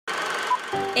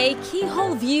A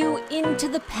keyhole view into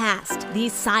the past.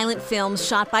 These silent films,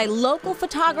 shot by local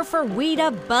photographer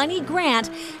Weta Bunny Grant,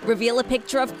 reveal a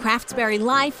picture of Craftsbury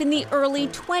life in the early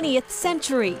 20th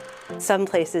century. Some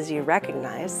places you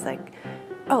recognize, like,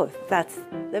 oh, that's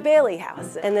the Bailey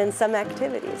House, and then some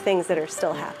activities, things that are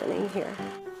still happening here.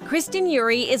 Kristen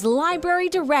Ury is library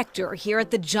director here at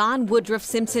the John Woodruff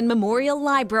Simpson Memorial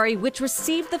Library, which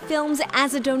received the films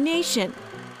as a donation.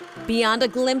 Beyond a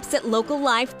glimpse at local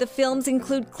life, the films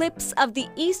include clips of the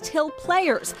East Hill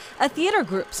Players, a theater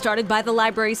group started by the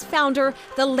library's founder,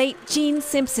 the late Gene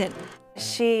Simpson.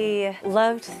 She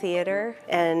loved theater,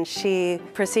 and she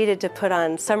proceeded to put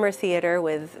on summer theater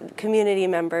with community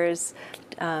members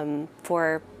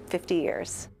for 50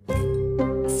 years.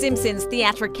 Simpson's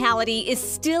theatricality is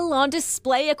still on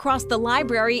display across the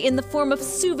library in the form of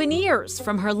souvenirs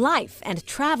from her life and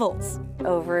travels.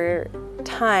 Over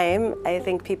time, I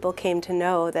think people came to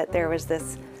know that there was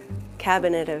this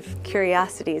cabinet of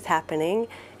curiosities happening,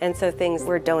 and so things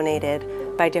were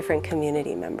donated by different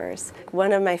community members.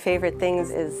 One of my favorite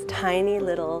things is tiny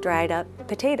little dried up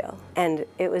potato, and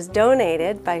it was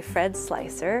donated by Fred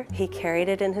Slicer. He carried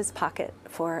it in his pocket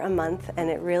for a month, and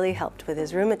it really helped with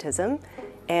his rheumatism,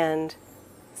 and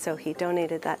so he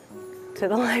donated that to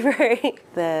the library.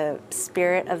 The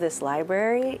spirit of this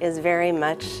library is very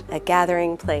much a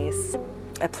gathering place,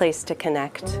 a place to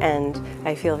connect, and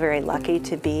I feel very lucky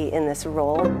to be in this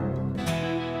role.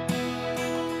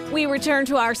 We return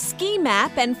to our ski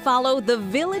map and follow the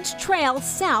village trail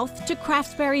south to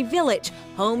Craftsbury Village,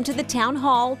 home to the town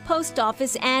hall, post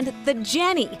office, and the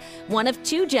Jenny, one of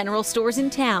 2 general stores in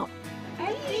town.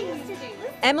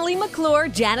 Emily McClure,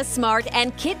 Janice Smart,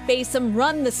 and Kit Basom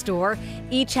run the store.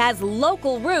 Each has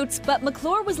local roots, but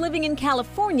McClure was living in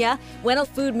California when a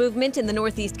food movement in the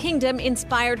Northeast Kingdom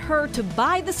inspired her to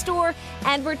buy the store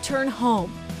and return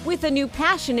home, with a new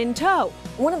passion in tow.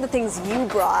 One of the things you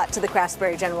brought to the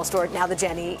Craftsbury General Store, now the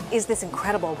Jenny, is this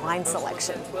incredible wine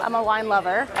selection. I'm a wine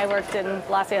lover. I worked in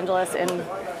Los Angeles in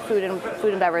food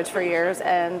and beverage for years,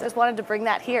 and just wanted to bring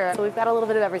that here. So we've got a little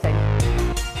bit of everything.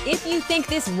 If you think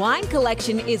this wine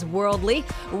collection is worldly,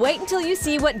 wait until you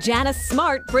see what Janice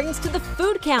Smart brings to the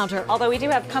food counter. Although we do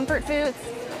have comfort foods,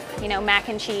 you know, mac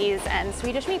and cheese and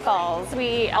Swedish meatballs.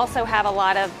 We also have a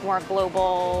lot of more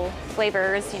global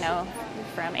flavors, you know,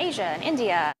 from Asia and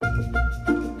India.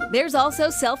 There's also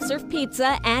self-serve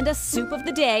pizza and a soup of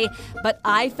the day, but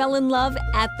I fell in love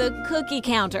at the cookie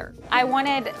counter. I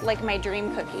wanted like my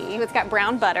dream cookie. It's got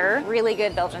brown butter, really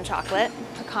good Belgian chocolate,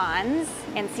 pecans,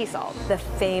 and sea salt. The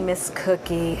famous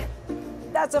cookie.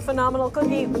 That's a phenomenal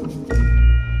cookie.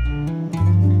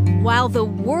 While the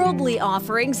worldly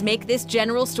offerings make this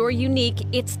general store unique,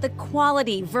 it's the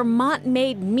quality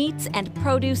Vermont-made meats and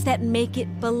produce that make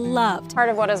it beloved. Part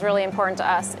of what is really important to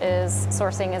us is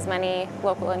sourcing as many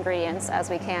local ingredients as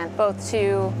we can, both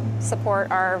to support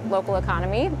our local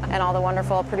economy and all the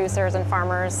wonderful producers and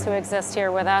farmers who exist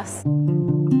here with us.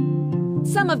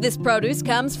 Some of this produce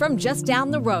comes from just down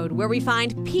the road, where we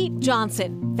find Pete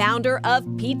Johnson, founder of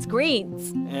Pete's Greens.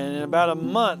 And in about a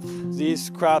month, these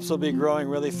crops will be growing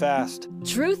really fast.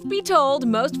 Truth be told,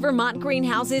 most Vermont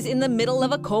greenhouses in the middle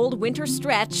of a cold winter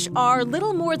stretch are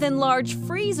little more than large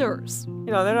freezers.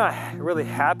 You know, they're not really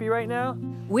happy right now.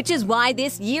 Which is why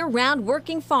this year-round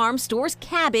working farm stores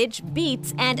cabbage,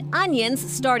 beets, and onions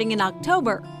starting in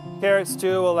October. Carrots,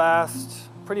 too, will last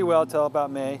pretty well till about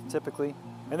May, typically.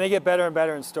 And they get better and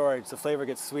better in storage. The flavor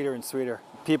gets sweeter and sweeter.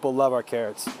 People love our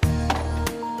carrots.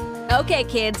 Okay,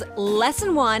 kids,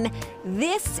 lesson 1.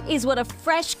 This is what a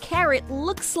fresh carrot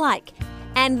looks like.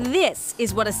 And this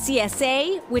is what a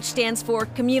CSA, which stands for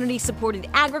Community Supported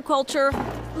Agriculture,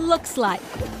 looks like.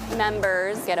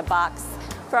 Members get a box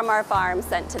from our farm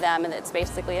sent to them, and it's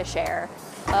basically a share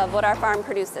of what our farm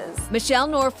produces. Michelle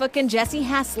Norfolk and Jesse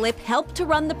Haslip help to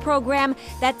run the program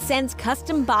that sends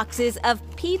custom boxes of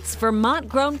Pete's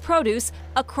Vermont-grown produce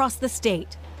across the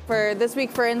state. For this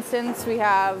week, for instance, we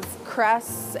have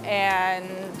cress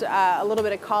and a little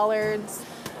bit of collards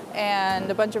and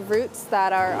a bunch of roots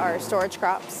that are our storage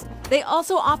crops. They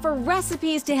also offer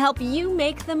recipes to help you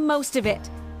make the most of it.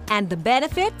 And the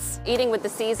benefits? Eating with the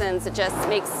seasons, it just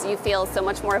makes you feel so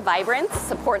much more vibrant,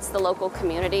 supports the local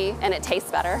community, and it tastes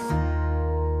better.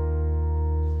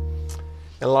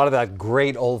 And a lot of that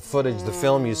great old footage, the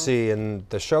film you see in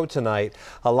the show tonight,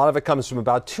 a lot of it comes from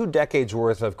about 2 decades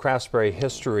worth of Craftsbury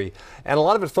history. And a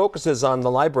lot of it focuses on the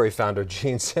library founder,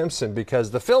 Jean Simpson, because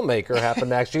the filmmaker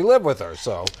happened to actually live with her.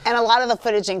 So. And a lot of the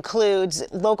footage includes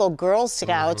local Girl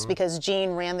Scouts because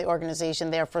Jean ran the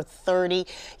organization there for 30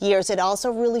 years. It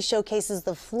also really showcases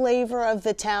the flavor of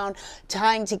the town,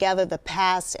 tying together the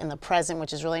past and the present,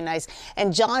 which is really nice.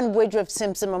 And John Woodruff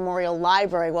Simpson Memorial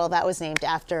Library, well, that was named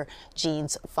after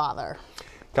Jean's father.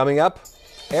 Coming up,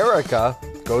 Erica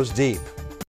goes deep.